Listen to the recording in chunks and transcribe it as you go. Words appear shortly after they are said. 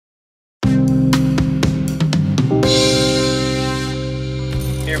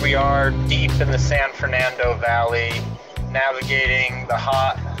we are deep in the San Fernando Valley, navigating the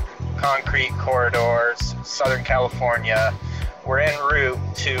hot concrete corridors, Southern California. We're en route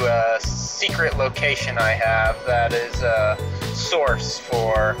to a secret location I have that is a source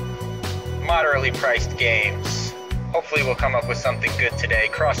for moderately priced games. Hopefully we'll come up with something good today.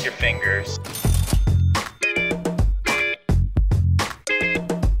 Cross your fingers.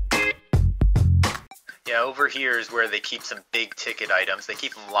 Yeah, over here is where they keep some big ticket items. They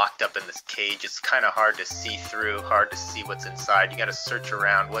keep them locked up in this cage. It's kind of hard to see through, hard to see what's inside. You gotta search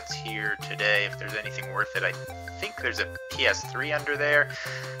around what's here today, if there's anything worth it. I think there's a PS3 under there.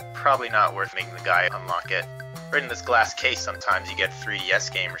 Probably not worth making the guy unlock it. Right in this glass case sometimes you get a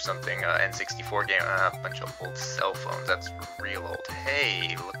 3DS game or something, N64 game, a bunch of old cell phones. That's real old.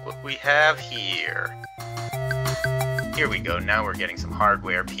 Hey, look what we have here. Here we go, now we're getting some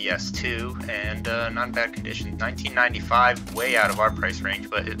hardware, PS2, and not in bad condition. 1995, way out of our price range,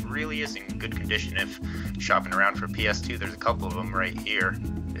 but it really is in good condition if shopping around for PS2. There's a couple of them right here.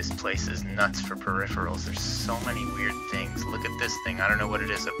 This place is nuts for peripherals. There's so many weird things. Look at this thing. I don't know what it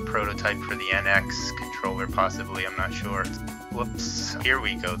is, a prototype for the NX controller possibly, I'm not sure. Whoops. Here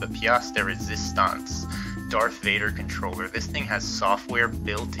we go, the Pièce de Résistance Darth Vader controller. This thing has software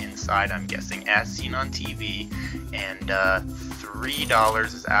built inside, I'm guessing, as seen on TV, and $3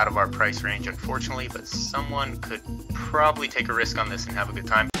 is out of our price range, unfortunately, but someone could probably take a risk on this and have a good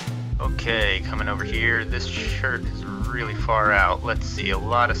time. Okay, coming over here, this shirt is really far out. Let's see, a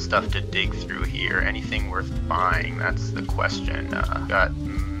lot of stuff to dig through here. Anything worth buying? That's the question. Got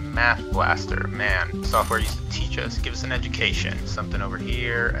Math Blaster. Man, software used to teach us, give us an education. Something over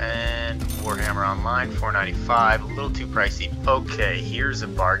here, and Warhammer Online, $4.95, a little too pricey. Okay, here's a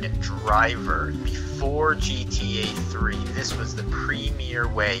bargain. Driver. Before GTA 3, this was the premier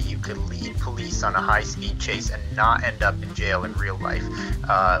way you could lead police on a high-speed chase and not end up in jail in real life.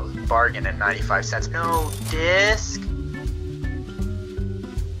 Bargain at 95 cents. No disc?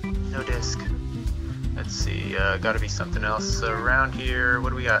 No disc. Let's see, gotta be something else around here. What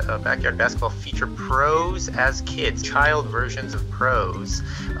do we got? Backyard basketball feature pros as kids, child versions of pros.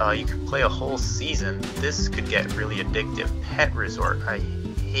 You can play a whole season. This could get really addictive. Pet resort. I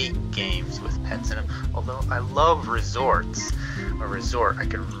hate games with pets in them, although I love resorts. A resort, I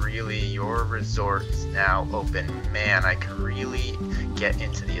could really, your resort is now open. Man, I could really get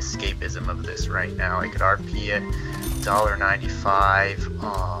into the escapism of this right now. I could RP it, $1.95.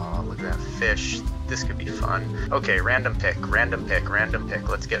 Oh, look at that fish. This could be fun. Okay, random pick, random pick, random pick.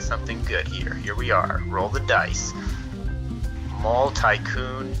 Let's get something good here. Here we are. Roll the dice. Mall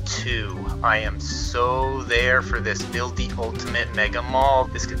Tycoon 2. I am so there for this. Build the ultimate mega mall.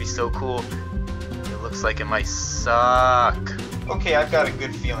 This could be so cool. It looks like it might suck. Okay, I've got a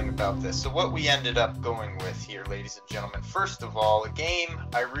good feeling about this. So what we ended up going with here, ladies and gentlemen, first of all, a game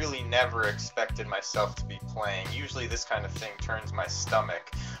I really never expected myself to be playing. Usually this kind of thing turns my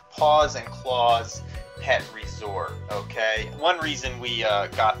stomach. Paws and Claws Pet Resort, okay? One reason we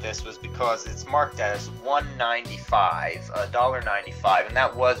got this was because it's marked as $1.95, and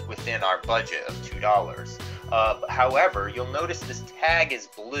that was within our budget of $2. However, you'll notice this tag is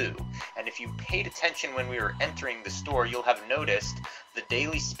blue, and if you paid attention when we were entering the store, you'll have noticed the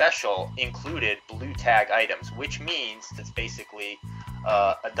daily special included blue tag items, which means it's basically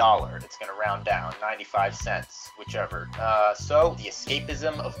 $1. It's going to round down, 95 cents, whichever. So the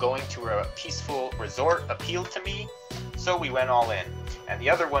escapism of going to a peaceful resort appealed to me, so we went all in. And the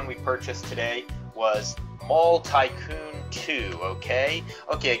other one we purchased today was Mall Tycoon 2, okay?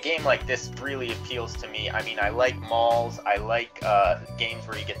 Okay, a game like this really appeals to me. I mean, I like malls, I like games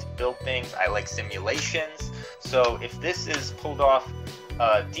where you get to build things, I like simulations. So if this is pulled off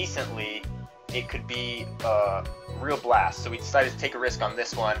decently, it could be a real blast. So we decided to take a risk on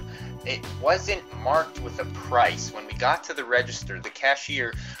this one. It wasn't marked with a price. When we got to the register, the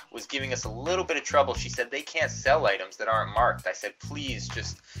cashier was giving us a little bit of trouble. She said they can't sell items that aren't marked. I said, please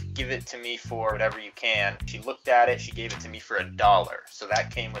just give it to me for whatever you can. She looked at it, she gave it to me for $1. So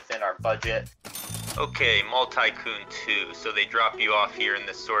that came within our budget. Okay, Mall Tycoon 2. So they drop you off here in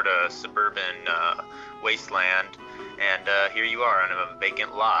this sort of suburban wasteland. And here you are on a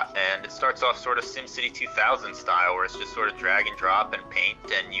vacant lot, and it starts off sort of SimCity 2000 style, where it's just sort of drag and drop and paint,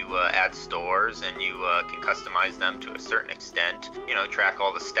 and you add stores, and you can customize them to a certain extent, you know, track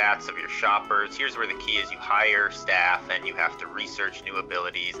all the stats of your shoppers. Here's where the key is: you hire staff, and you have to research new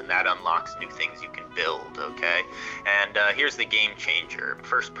abilities, and that unlocks new things you can build, okay? And here's the game changer,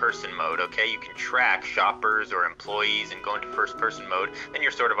 first person mode, okay? You can track shoppers or employees and go into first person mode, then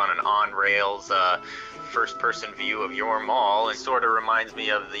you're sort of on an on-rails first person view of your mall, and sort of reminds me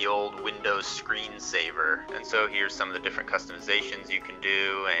of the old Windows screensaver. And so here's some of the different customizations you can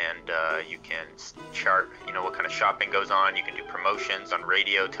do, and you can chart, you know, what kind of shopping goes on. You can do promotions on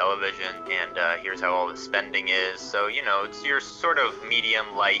radio, television, and here's how all the spending is. So, you know, it's your sort of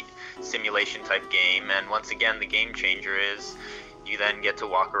medium light simulation type game. And once again, the game changer is you then get to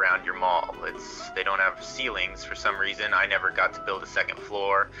walk around your mall. They don't have ceilings for some reason. I never got to build a second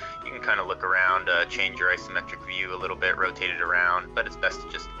floor. You can kind of look around, change your isometric view a little bit, rotate it around, but it's best to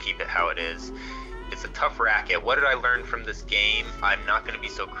just keep it how it is. It's a tough racket. What did I learn from this game? I'm not going to be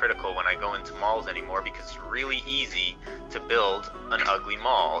so critical when I go into malls anymore, because it's really easy to build an ugly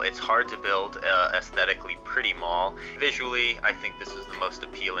mall. It's hard to build an aesthetically pretty mall. Visually, I think this is the most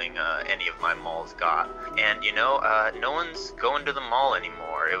appealing any of my malls got. And you know, no one's going to the mall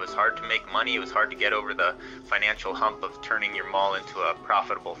anymore. It was hard to make money. It was hard to get over the financial hump of turning your mall into a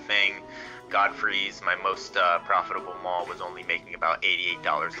profitable thing. Godfrey's, my most profitable mall, was only making about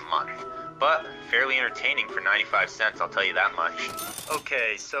 $88 a month. But fairly entertaining for 95 cents, I'll tell you that much.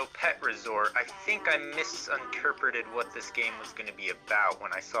 Okay, so Pet Resort. I think I misinterpreted what this game was going to be about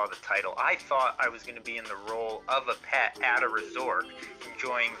when I saw the title. I thought I was going to be in the role of a pet at a resort,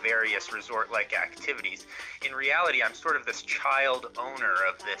 enjoying various resort-like activities. In reality, I'm sort of this child owner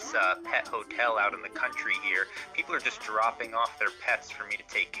of this pet hotel out in the country here. People are just dropping off their pets for me to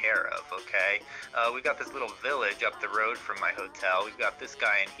take care of, okay? We've got this little village up the road from my hotel. We've got this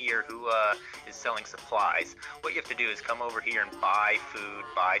guy in here who is selling supplies. What you have to do is come over here and buy food,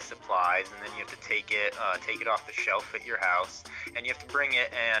 buy supplies, and then you have to take it off the shelf at your house, and you have to bring it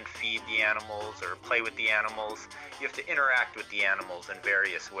and feed the animals or play with the animals. You have to interact with the animals in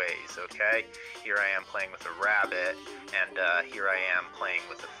various ways, okay? Here I am playing with a rabbit, and here I am playing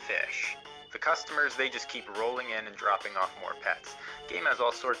with a fish. The customers, they just keep rolling in and dropping off more pets. The game has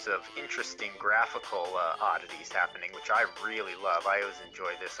all sorts of interesting graphical oddities happening, which I really love. I always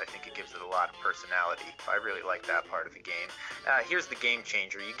enjoy this. I think it gives it a lot of personality. I really like that part of the game. Here's the game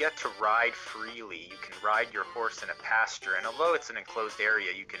changer. You get to ride freely. You can ride your horse in a pasture, and although it's an enclosed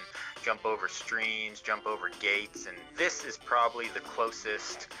area, you can jump over streams, jump over gates, and this is probably the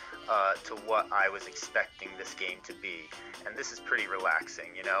closest to what I was expecting this game to be. And this is pretty relaxing,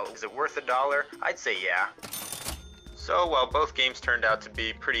 you know. Is it worth $1? I'd say yeah. So while both games turned out to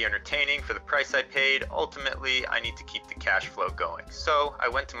be pretty entertaining for the price I paid, ultimately I need to keep the cash flow going. So I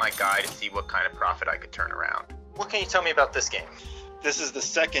went to my guy to see what kind of profit I could turn around. What can you tell me about this game? This is the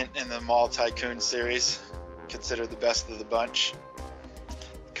second in the Mall Tycoon series, considered the best of the bunch.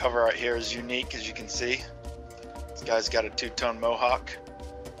 The cover art here is unique, as you can see. This guy's got a two-tone mohawk,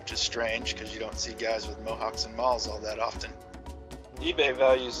 which is strange because you don't see guys with mohawks in malls all that often. eBay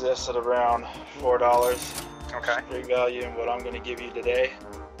values this at around $4. Okay. Street value, and what I'm going to give you today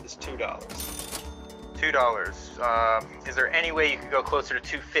is $2. $2. Is there any way you could go closer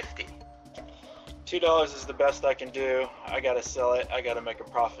to $2.50? $2 is the best I can do. I got to sell it. I got to make a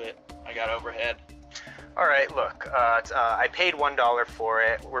profit. I got overhead. All right, look, I paid $1 for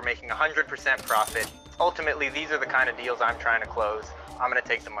it. We're making 100% profit. Ultimately, these are the kind of deals I'm trying to close. I'm going to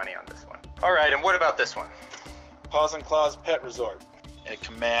take the money on this one. All right, and what about this one? Paws and Claws Pet Resort. It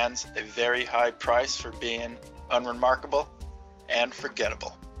commands a very high price for being unremarkable and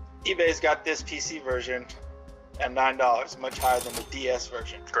forgettable. eBay's got this PC version at $9, much higher than the DS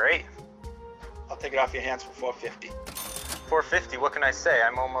version. Great. I'll take it off your hands for $4.50. $4.50, what can I say?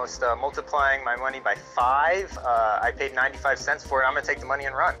 I'm almost multiplying my money by 5. I paid 95 cents for it. I'm going to take the money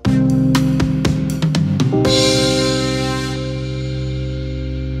and run.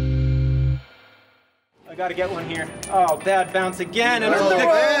 I gotta get one here. Oh, bad bounce again, and the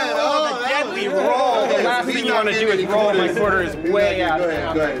deadly roll. The last thing you want to do is roll. My quarter is way out of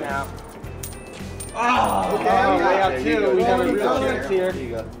bounds right now. Oh, way out too. We got a real chance here.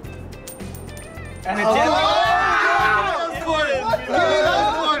 And a deadly